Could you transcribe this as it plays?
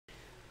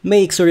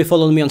Make sure you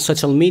follow me on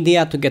social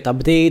media to get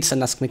updates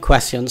and ask me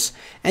questions.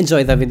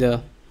 Enjoy the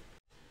video.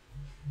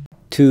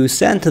 To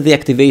send the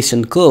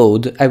activation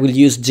code, I will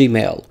use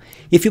Gmail.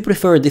 If you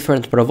prefer a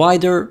different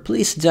provider,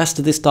 please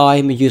just this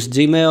time use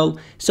Gmail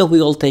so we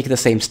all take the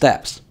same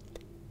steps.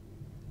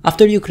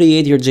 After you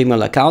create your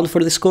Gmail account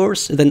for this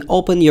course, then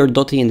open your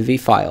 .env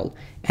file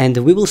and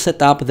we will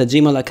set up the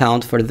Gmail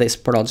account for this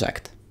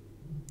project.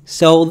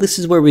 So this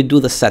is where we do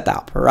the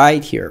setup,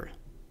 right here.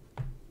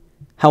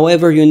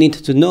 However, you need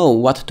to know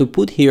what to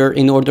put here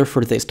in order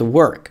for this to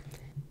work.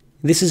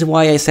 This is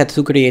why I said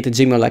to create a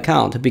Gmail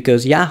account,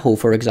 because Yahoo,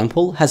 for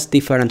example, has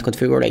different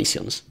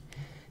configurations.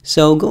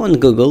 So go on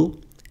Google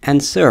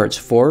and search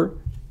for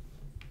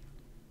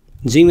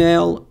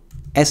Gmail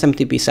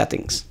SMTP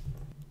settings.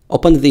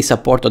 Open the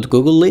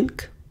support.google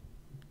link,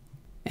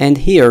 and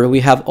here we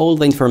have all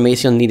the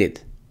information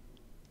needed.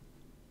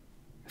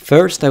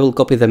 First, I will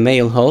copy the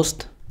mail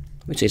host,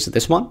 which is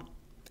this one,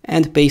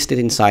 and paste it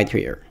inside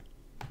here.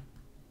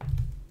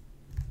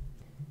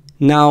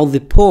 Now the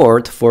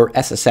port for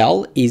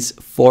SSL is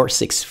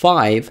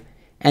 465,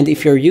 and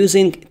if you're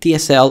using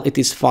TSL it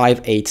is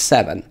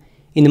 587.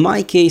 In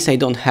my case I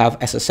don't have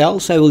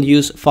SSL, so I will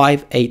use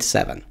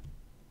 587.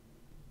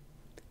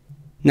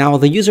 Now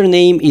the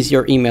username is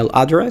your email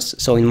address,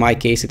 so in my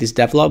case it is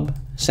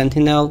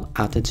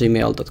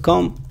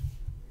devlob@gmail.com,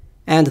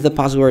 and the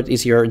password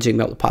is your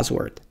Gmail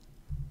password.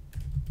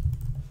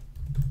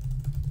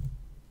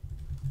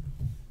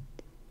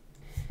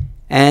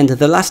 And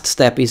the last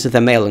step is the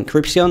mail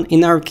encryption.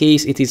 In our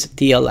case it is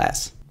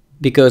TLS,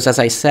 because as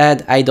I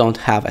said, I don't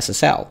have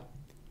SSL.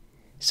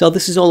 So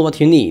this is all what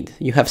you need.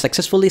 You have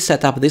successfully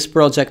set up this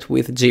project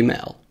with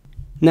Gmail.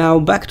 Now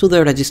back to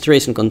the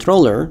registration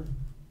controller,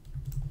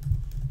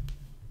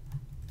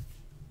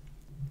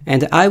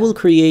 and I will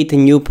create a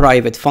new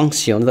private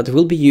function that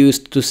will be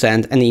used to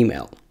send an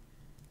email.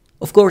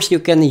 Of course, you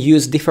can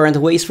use different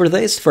ways for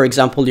this. For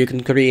example, you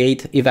can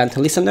create event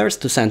listeners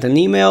to send an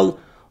email,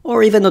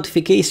 or even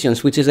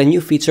notifications, which is a new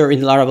feature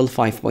in Laravel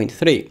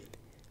 5.3.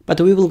 But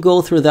we will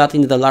go through that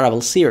in the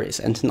Laravel series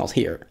and not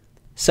here.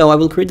 So I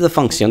will create the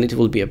function. It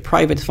will be a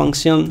private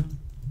function,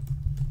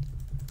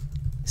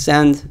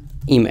 send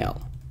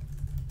email.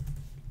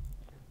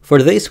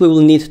 For this we will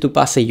need to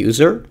pass a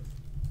user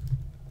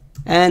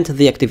and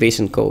the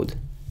activation code.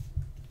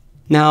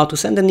 Now to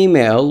send an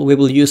email we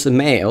will use a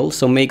mail,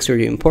 so make sure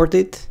you import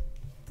it,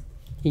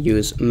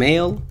 use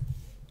mail,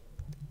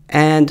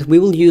 and we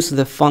will use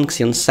the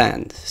function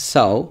send,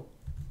 so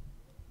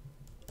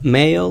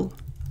mail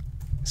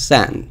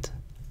send.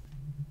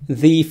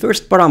 The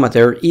first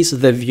parameter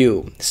is the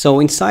view, so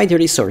inside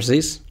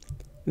resources,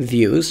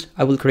 views,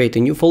 I will create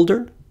a new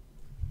folder,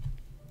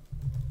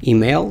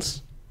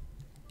 emails,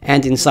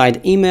 and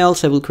inside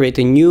emails I will create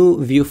a new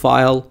view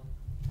file,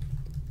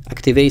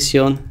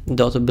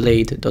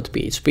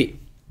 activation.blade.php.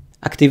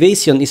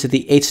 Activation is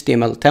the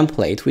HTML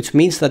template, which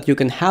means that you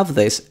can have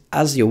this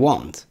as you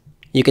want.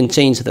 You can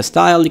change the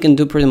style, you can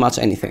do pretty much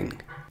anything.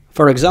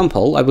 For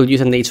example, I will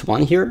use an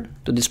h1 here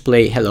to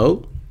display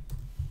hello,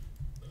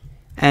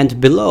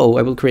 and below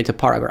I will create a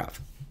paragraph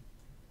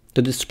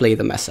to display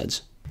the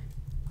message.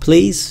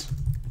 Please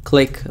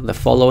click the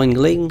following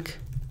link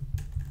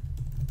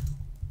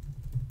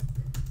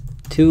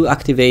to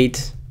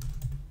activate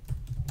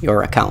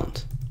your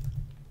account.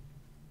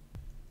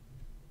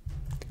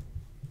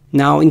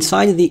 Now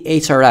inside the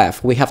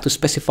href we have to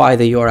specify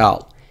the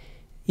URL.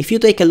 If you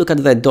take a look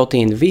at the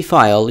 .env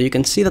file, you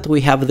can see that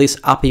we have this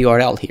app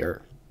URL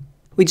here.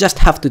 We just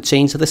have to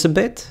change this a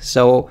bit,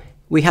 so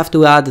we have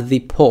to add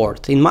the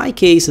port. In my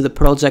case, the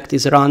project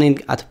is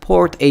running at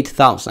port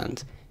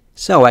 8000,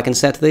 so I can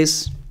set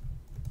this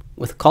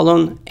with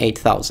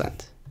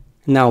 :8000.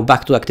 Now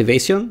back to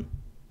activation.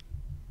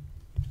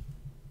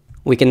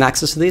 We can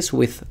access this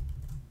with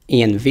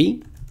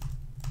env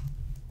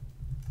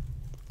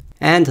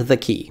and the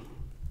key,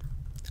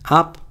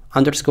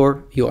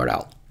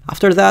 app_URL.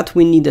 After that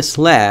we need a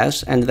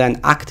slash and then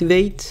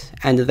activate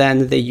and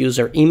then the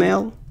user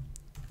email.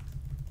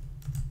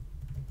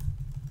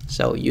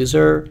 So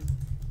user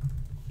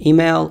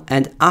email,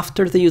 and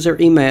after the user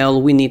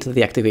email we need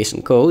the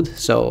activation code.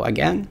 So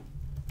again,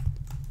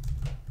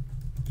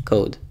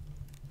 code.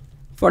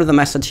 For the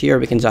message here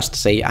we can just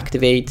say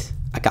activate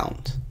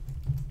account.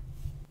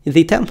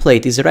 The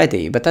template is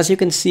ready, but as you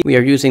can see we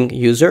are using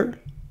user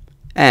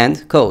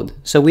and code,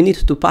 so we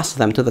need to pass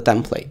them to the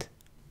template.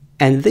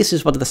 And this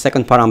is what the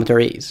second parameter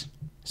is.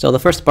 So the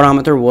first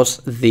parameter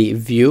was the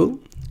view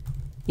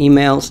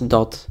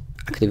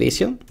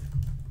emails.activation,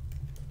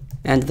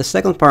 and the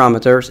second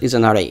parameter is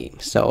an array.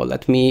 So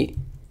let me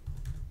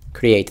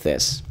create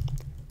this.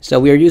 So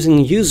we are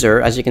using user.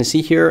 As you can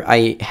see here,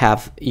 I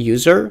have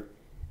user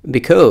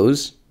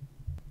because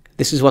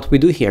this is what we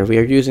do here. We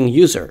are using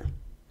user.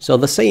 So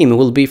the same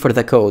will be for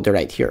the code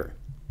right here.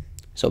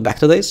 So back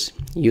to this,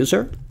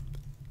 user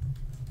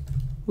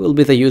will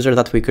be the user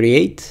that we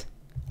create,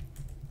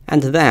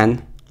 and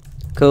then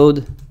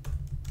code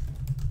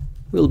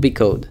will be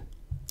code.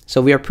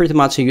 So we are pretty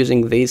much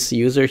using this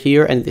user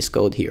here and this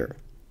code here.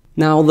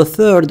 Now the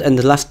third and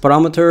the last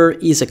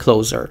parameter is a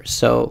closer,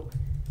 so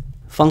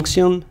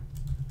function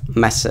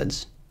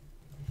message.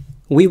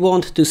 We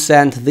want to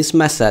send this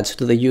message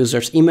to the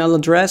user's email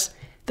address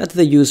that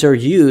the user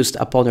used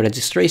upon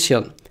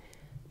registration.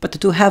 But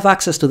to have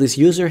access to this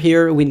user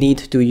here, we need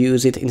to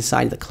use it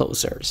inside the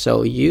closer.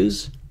 So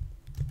use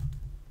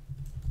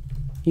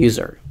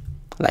user,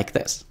 like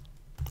this.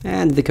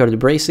 And the curly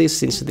braces,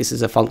 since this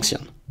is a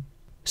function.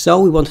 So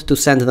we want to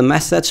send the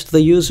message to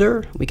the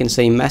user. We can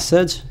say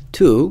message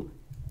to,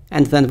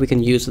 and then we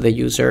can use the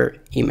user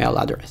email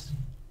address.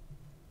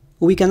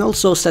 We can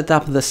also set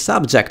up the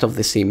subject of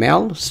this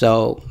email.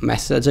 So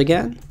message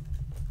again,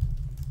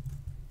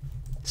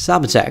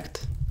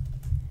 subject.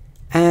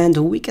 And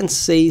we can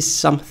say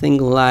something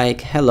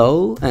like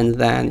hello and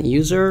then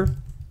user,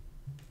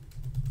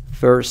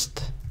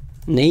 first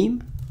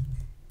name,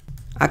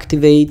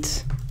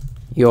 activate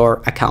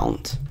your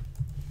account.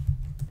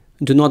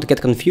 Do not get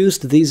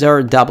confused, these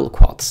are double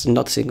quotes,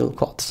 not single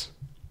quotes.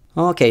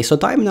 Okay, so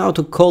time now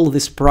to call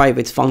this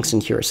private function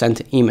here,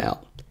 send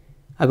email.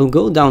 I will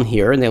go down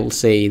here and I will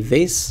say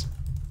this,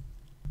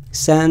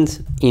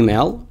 send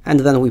email,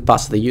 and then we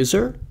pass the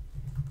user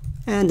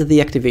and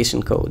the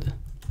activation code.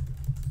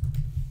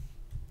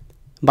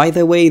 By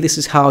the way, this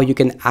is how you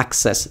can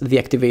access the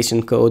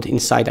activation code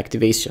inside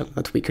activation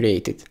that we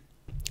created.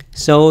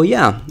 So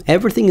yeah,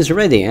 everything is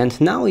ready and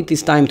now it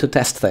is time to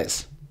test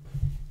this.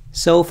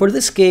 So for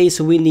this case,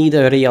 we need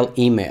a real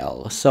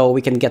email so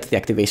we can get the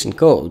activation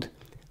code.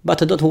 But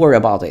don't worry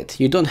about it,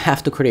 you don't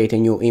have to create a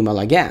new email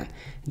again.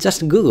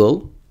 Just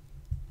Google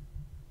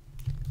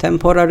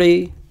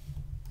temporary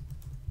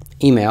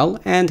email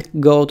and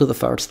go to the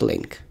first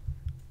link.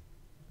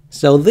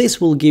 So this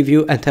will give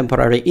you a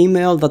temporary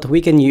email that we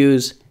can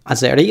use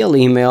as a real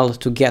email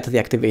to get the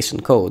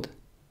activation code.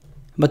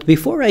 But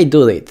before I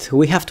do it,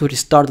 we have to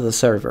restart the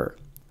server.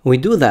 We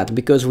do that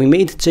because we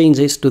made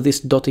changes to this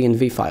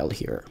 .env file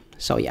here.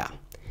 So yeah,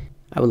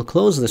 I will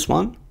close this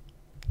one.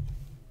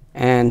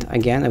 And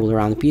again, I will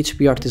run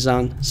php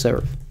artisan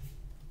serve.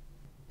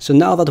 So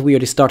now that we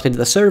restarted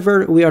the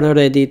server, we are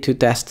ready to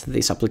test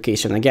this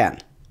application again.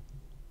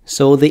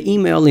 So the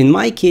email in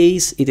my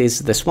case, it is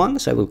this one,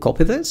 so I will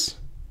copy this.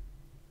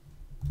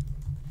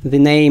 The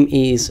name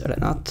is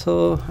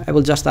Renato. I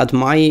will just add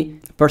my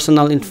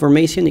personal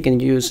information, you can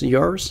use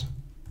yours.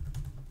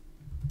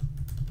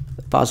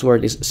 The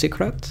password is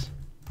secret.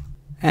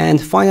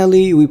 And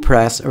finally, we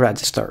press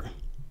register.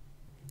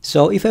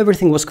 So if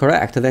everything was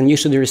correct, then you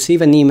should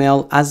receive an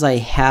email as I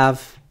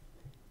have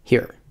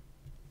here.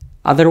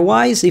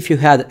 Otherwise, if you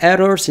had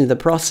errors in the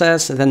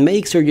process, then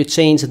make sure you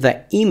change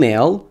the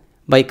email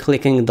by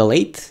clicking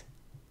delete,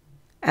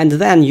 and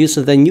then use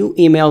the new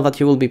email that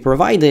you will be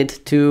provided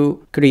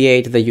to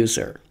create the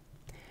user.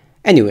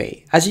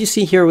 Anyway, as you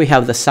see here, we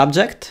have the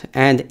subject,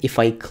 and if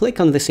I click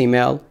on this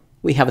email,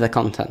 we have the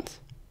content.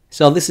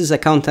 So this is the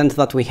content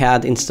that we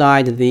had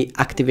inside the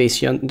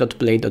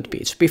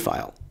activation.play.php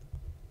file.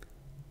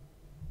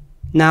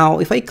 Now,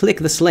 if I click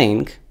this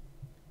link,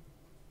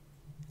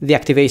 the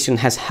activation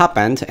has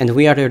happened and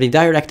we are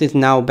redirected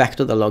now back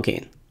to the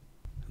login.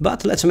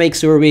 But let's make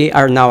sure we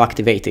are now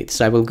activated.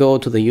 So I will go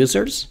to the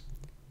users.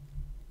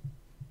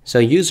 So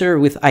user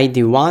with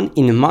ID 1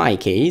 in my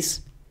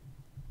case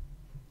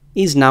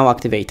is now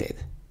activated.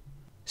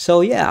 So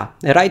yeah,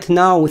 right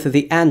now with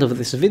the end of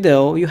this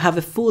video, you have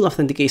a full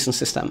authentication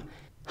system.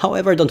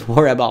 However, don't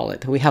worry about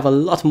it. We have a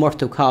lot more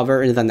to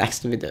cover in the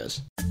next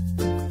videos.